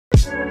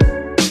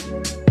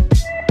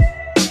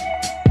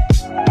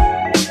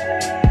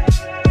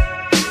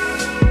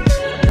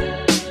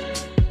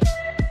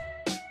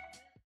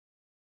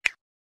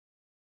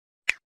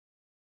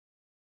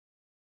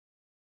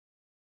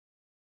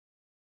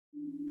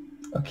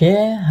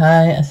Okay,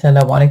 hi,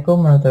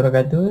 Assalamualaikum warahmatullahi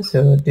wabarakatuh.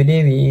 So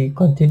today we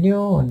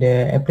continue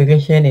the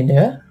application in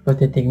the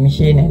rotating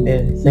machine and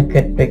the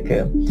circuit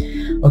breaker.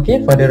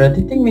 Okay, for the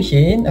rotating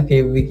machine,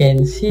 okay, we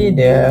can see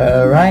the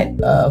right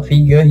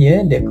figure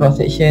here, the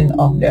cross section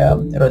of the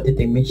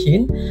rotating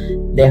machine.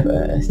 They have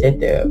a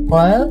stator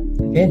coil.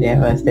 Okay, they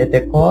have a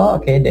stator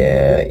core. Okay,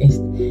 the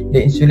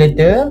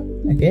insulator.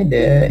 Okay,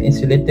 the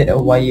insulated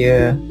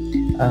wire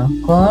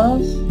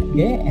coils.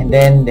 Okay, and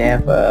then they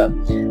have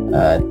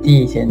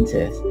T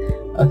sensors.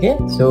 Okay,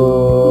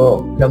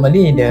 so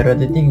normally the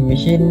rotating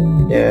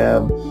machine,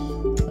 the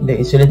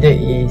insulator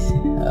is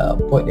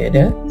put at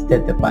the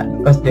stator part,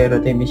 because the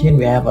rotating machine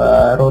we have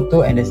a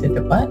rotor and a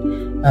stator part.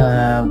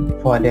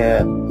 For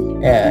the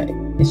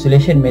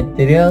insulation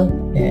material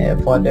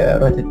for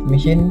the rotating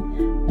machine,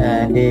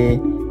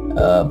 they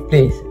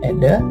place at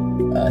the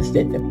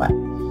stator part.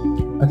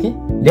 Okay,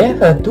 they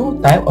have two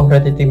type of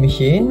rotating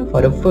machine.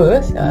 For the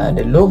first,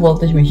 the low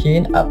voltage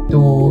machine up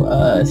to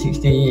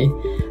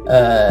 6,600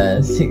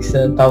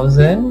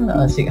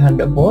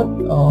 volt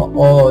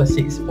or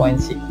 6.6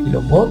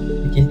 kilovolt,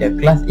 which is the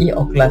class E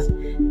or class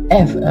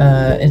F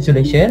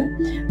insulation.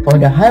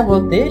 For the high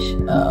voltage,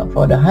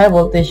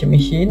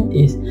 machine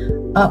is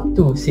up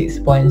to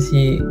 6.6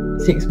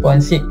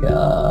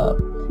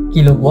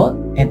 kilovolt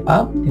and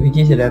up, which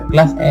is the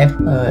class F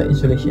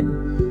insulation.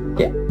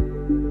 Okay.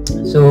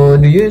 So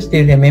do you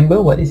still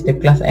remember what is the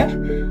class F?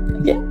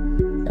 Okay,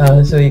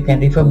 so you can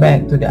refer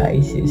back to the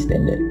IEC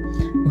standard.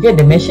 Okay,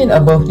 the machine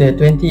above the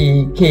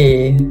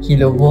 20k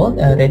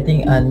kilovolt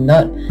rating are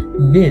not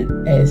built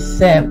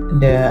except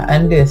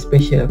under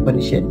special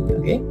condition.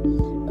 Okay,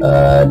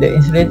 the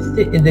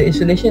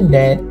insulation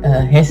that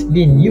has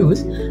been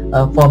used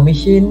for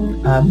machine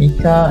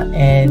mica,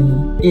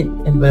 and it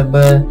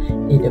available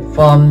in the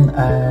form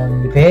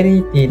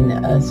very thin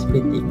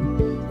splitting.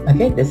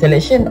 Okay, the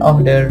selection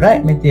of the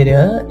right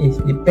material is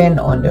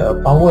depend on the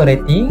power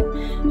rating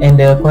and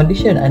the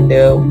condition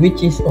under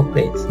which it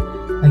operates.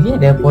 Okay,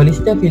 the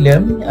polyester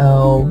film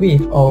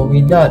with or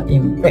without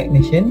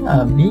impregnation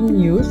are being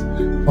used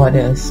for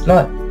the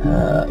slot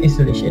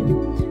insulation.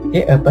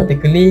 Okay,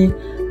 particularly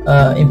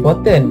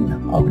important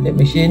of the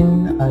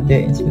machine, the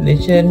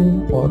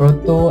insulation for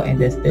rotor and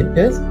the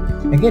stators.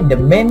 Okay, the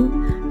main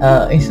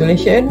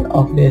insulation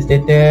of the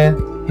stator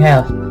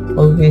have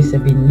always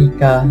been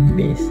mica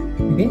base.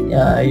 Okay,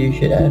 you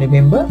should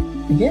remember.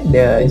 Okay,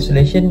 the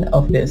insulation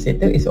of the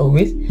stator is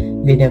always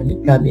been a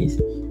mica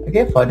base.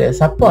 Okay, for the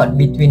support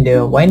between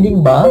the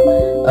winding bar,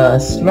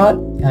 slot,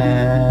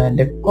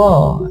 the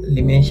core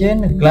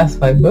lamination glass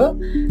fiber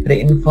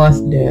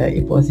reinforced the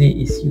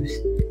epoxy is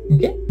used.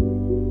 Okay,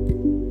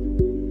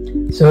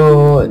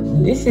 so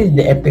this is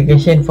the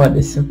application for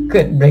the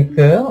circuit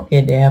breaker.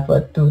 Okay, they have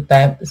two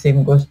type.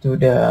 Same goes to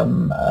the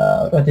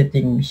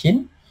rotating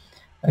machine.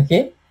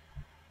 Okay.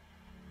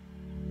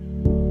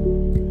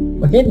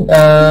 Okay,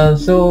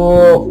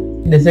 so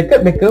the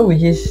circuit breaker,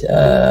 which is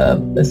a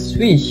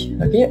switch.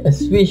 Okay, a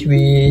switch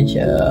which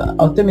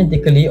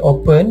automatically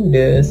open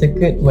the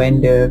circuit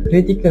when the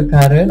critical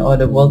current or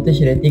the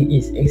voltage rating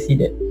is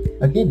exceeded.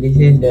 Okay, this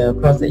is the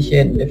cross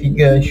section. The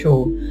figure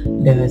show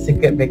the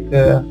circuit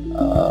breaker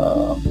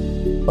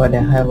for the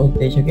high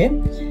voltage. Okay,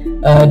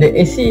 the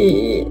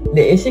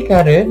AC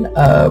current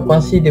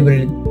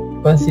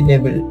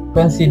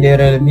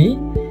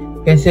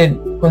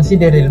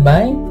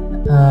considerably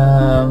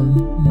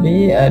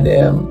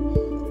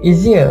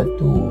easier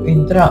to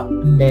interrupt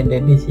than the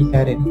DC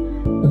current.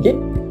 Okay,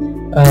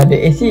 the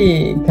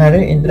AC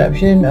current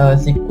interruption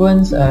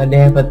sequence, they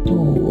have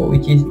two,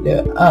 which is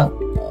the arc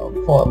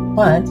for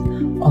parts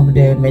of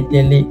the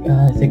metallic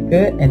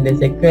circuit, and the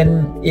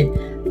second it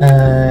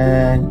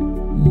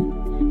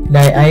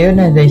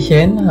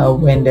deionization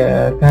when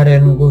the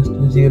current goes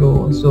to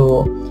zero,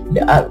 so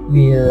the arc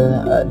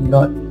will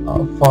not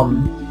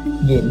form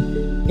again.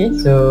 Okay,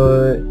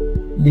 so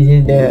this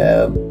is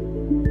the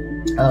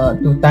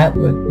two type,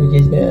 which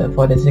is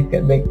for the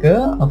circuit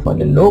breaker for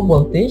the low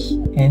voltage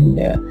and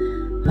the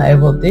high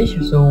voltage.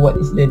 So what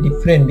is the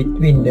difference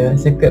between the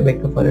circuit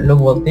breaker for the low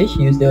voltage?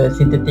 Use the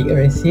synthetic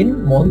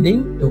resin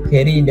molding to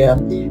carry the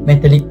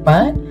metallic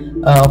part.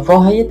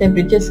 For higher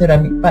temperature,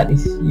 ceramic part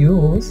is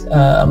used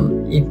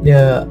if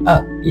the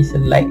arc is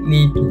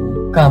likely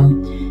to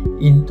come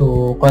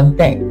into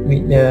contact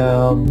with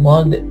the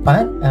molded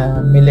part.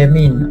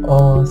 Melamine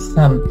or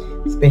some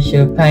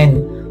special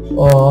kind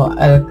or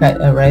alkyd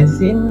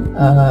resin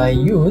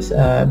used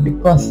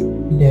because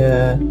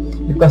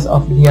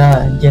of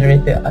their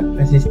generator arc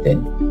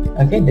resistance.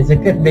 Okay, the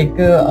circuit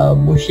breaker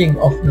bushing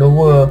of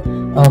lower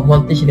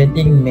voltage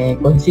rating may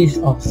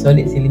consist of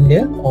solid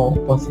cylinder or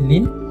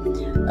porcelain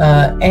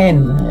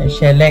and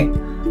shellac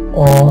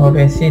or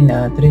resin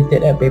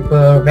treated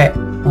paper wrap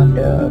on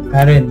the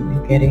current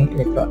carrying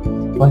electrode.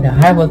 For the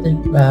high voltage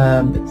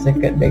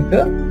circuit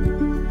breaker,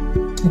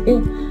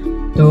 okay,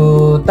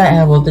 to type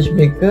high voltage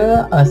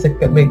breaker,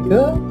 circuit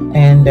breaker,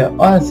 and the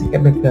oil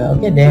circuit breaker.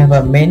 Okay, they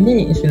have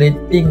many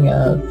insulating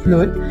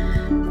fluid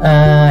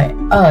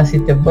are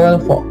suitable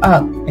for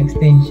arc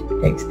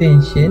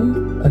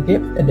extension Okay,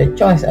 the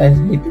choice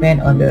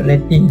depend on the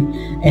rating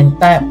and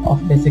type of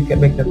the circuit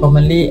breaker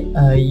commonly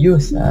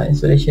used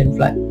insulation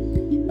flood.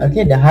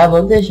 Okay, the high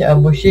voltage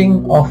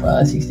bushing of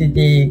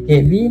 60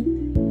 kV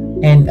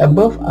and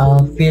above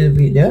are filled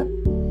with the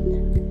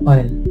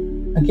oil.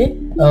 Okay,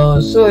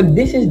 so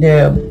this is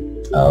the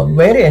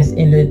various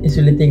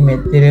insulating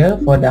material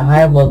for the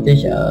high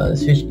voltage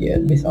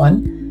switchgear based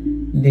on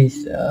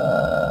this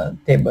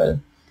table.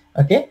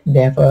 Okay,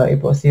 they have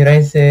epoxy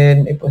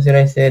resin,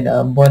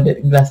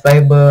 bonded glass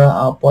fiber,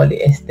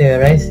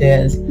 polyester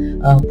resins,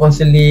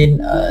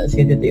 porcelain,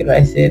 synthetic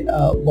resin,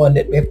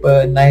 bonded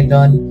paper,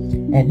 nylon,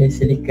 and the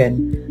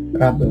silicone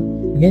rubber.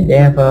 Okay,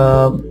 they have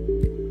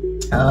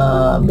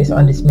based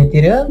on this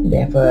material,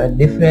 they have a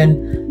different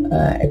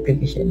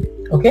application.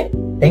 Okay,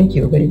 thank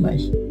you very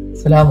much.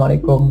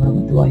 Assalamualaikum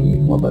warahmatullahi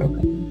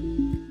wabarakatuh.